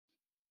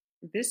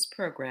This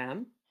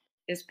program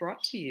is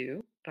brought to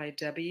you by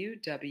W.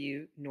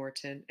 W.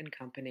 Norton and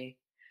Company,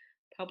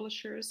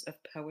 publishers of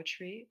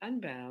Poetry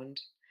Unbound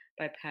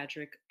by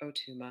Padraig Ó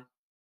Tuama.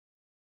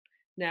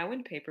 Now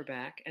in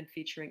paperback and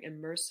featuring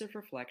immersive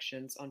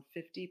reflections on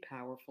 50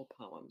 powerful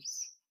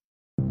poems.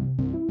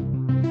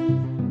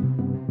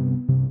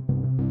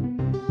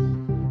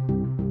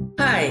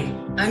 Hi,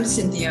 I'm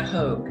Cynthia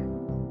Hogue,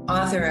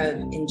 author of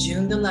In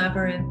June the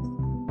Labyrinth,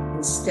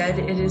 Instead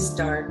It Is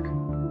Dark,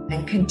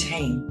 and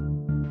Contain,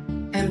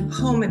 and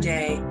Poem a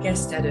Day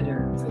guest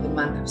editor for the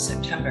month of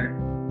September.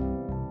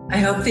 I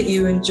hope that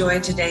you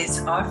enjoy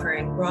today's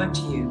offering brought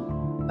to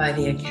you by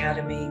the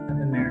Academy of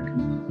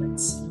American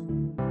Poets.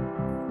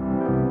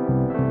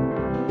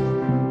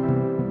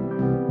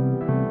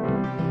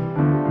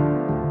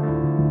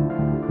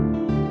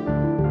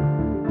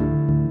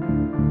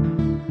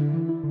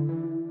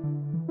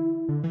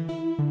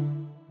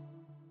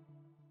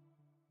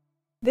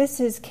 This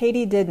is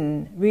Katie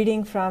Didden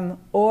reading from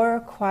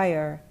Or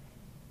Choir.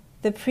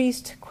 The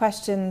priest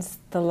questions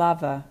the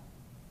lava.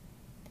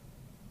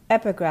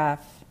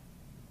 Epigraph.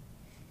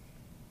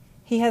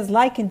 He has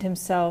likened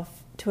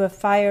himself to a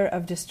fire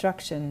of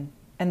destruction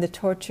and the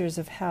tortures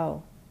of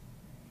hell,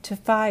 to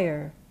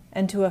fire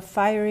and to a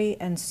fiery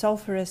and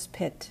sulphurous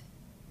pit.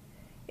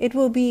 It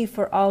will be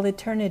for all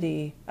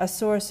eternity a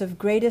source of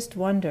greatest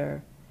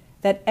wonder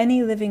that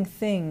any living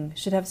thing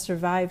should have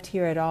survived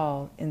here at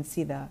all in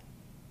Sida.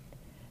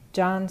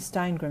 John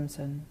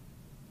Steingrimsson.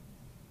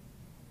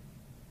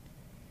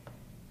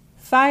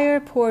 Fire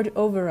poured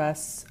over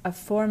us a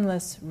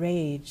formless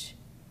rage.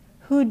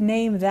 Who'd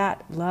name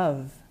that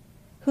love?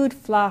 Who'd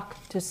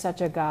flock to such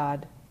a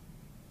god?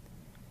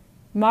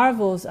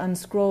 Marvels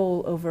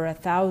unscroll over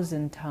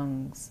 1,000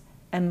 tongues,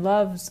 and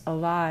love's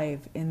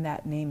alive in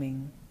that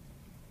naming.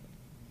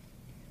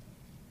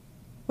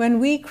 When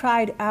we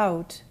cried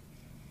out,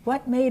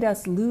 what made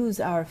us lose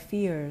our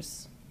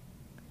fears?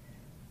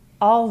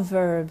 All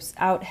verbs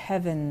out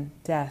heaven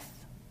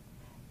death.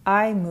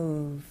 I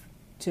move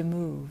to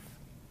move.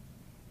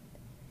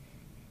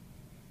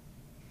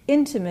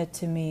 Intimate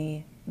to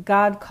me,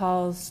 God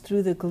calls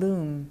through the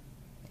gloom.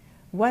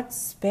 What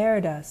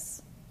spared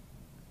us?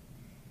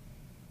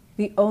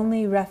 The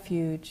only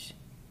refuge,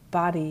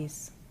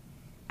 bodies,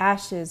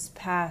 ashes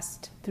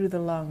passed through the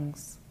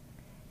lungs,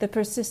 the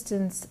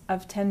persistence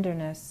of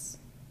tenderness.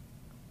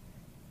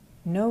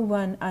 No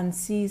one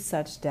unsees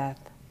such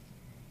death.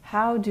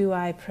 How do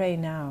I pray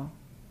now?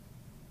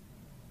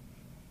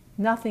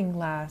 Nothing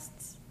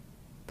lasts.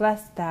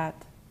 Bless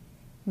that.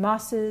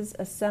 Mosses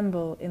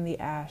assemble in the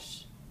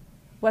ash.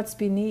 What's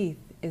beneath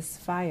is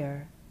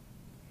fire.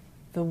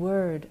 The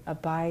word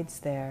abides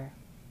there.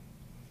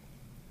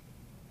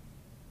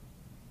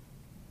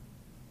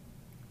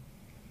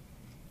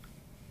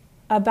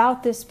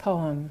 About this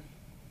poem.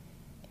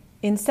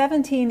 In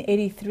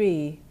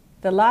 1783,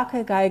 the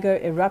Laka Geiger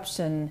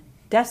eruption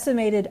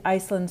decimated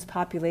Iceland's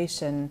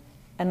population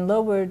and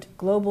lowered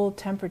global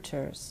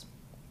temperatures.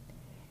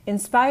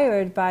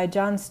 Inspired by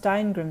John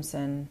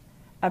Steingrimsson,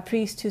 a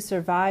priest who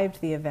survived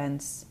the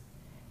events,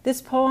 this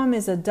poem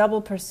is a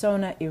double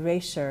persona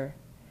erasure,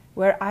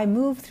 where I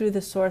move through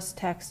the source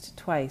text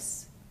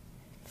twice,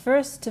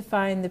 first to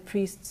find the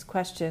priest's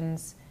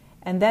questions,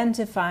 and then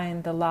to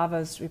find the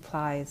lava's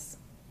replies.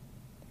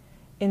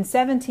 In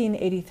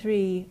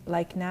 1783,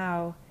 like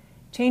now,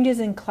 changes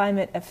in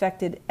climate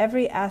affected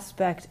every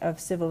aspect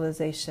of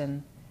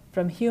civilization,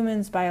 from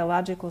humans'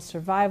 biological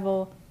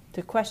survival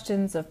to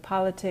questions of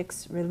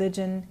politics,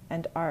 religion,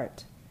 and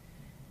art.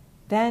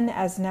 Then,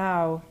 as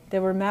now,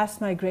 there were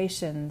mass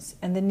migrations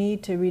and the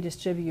need to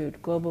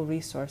redistribute global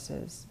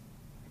resources.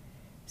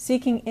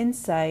 Seeking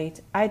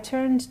insight, I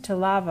turned to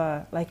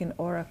lava like an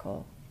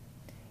oracle.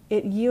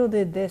 It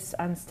yielded this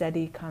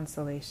unsteady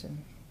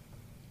consolation.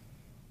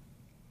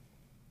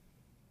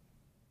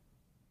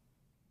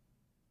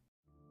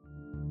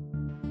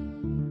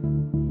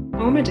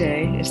 Poem a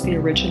Day is the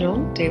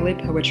original daily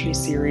poetry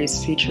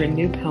series featuring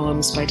new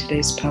poems by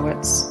today's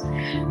poets.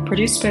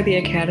 Produced by the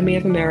Academy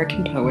of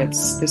American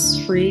Poets, this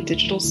free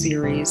digital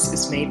series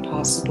is made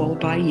possible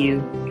by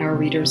you, our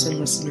readers and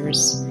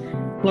listeners.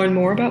 Learn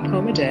more about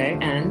Poem a Day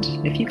and,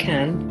 if you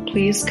can,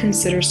 please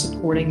consider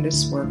supporting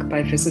this work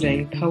by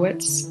visiting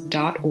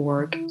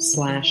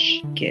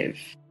poets.org/give.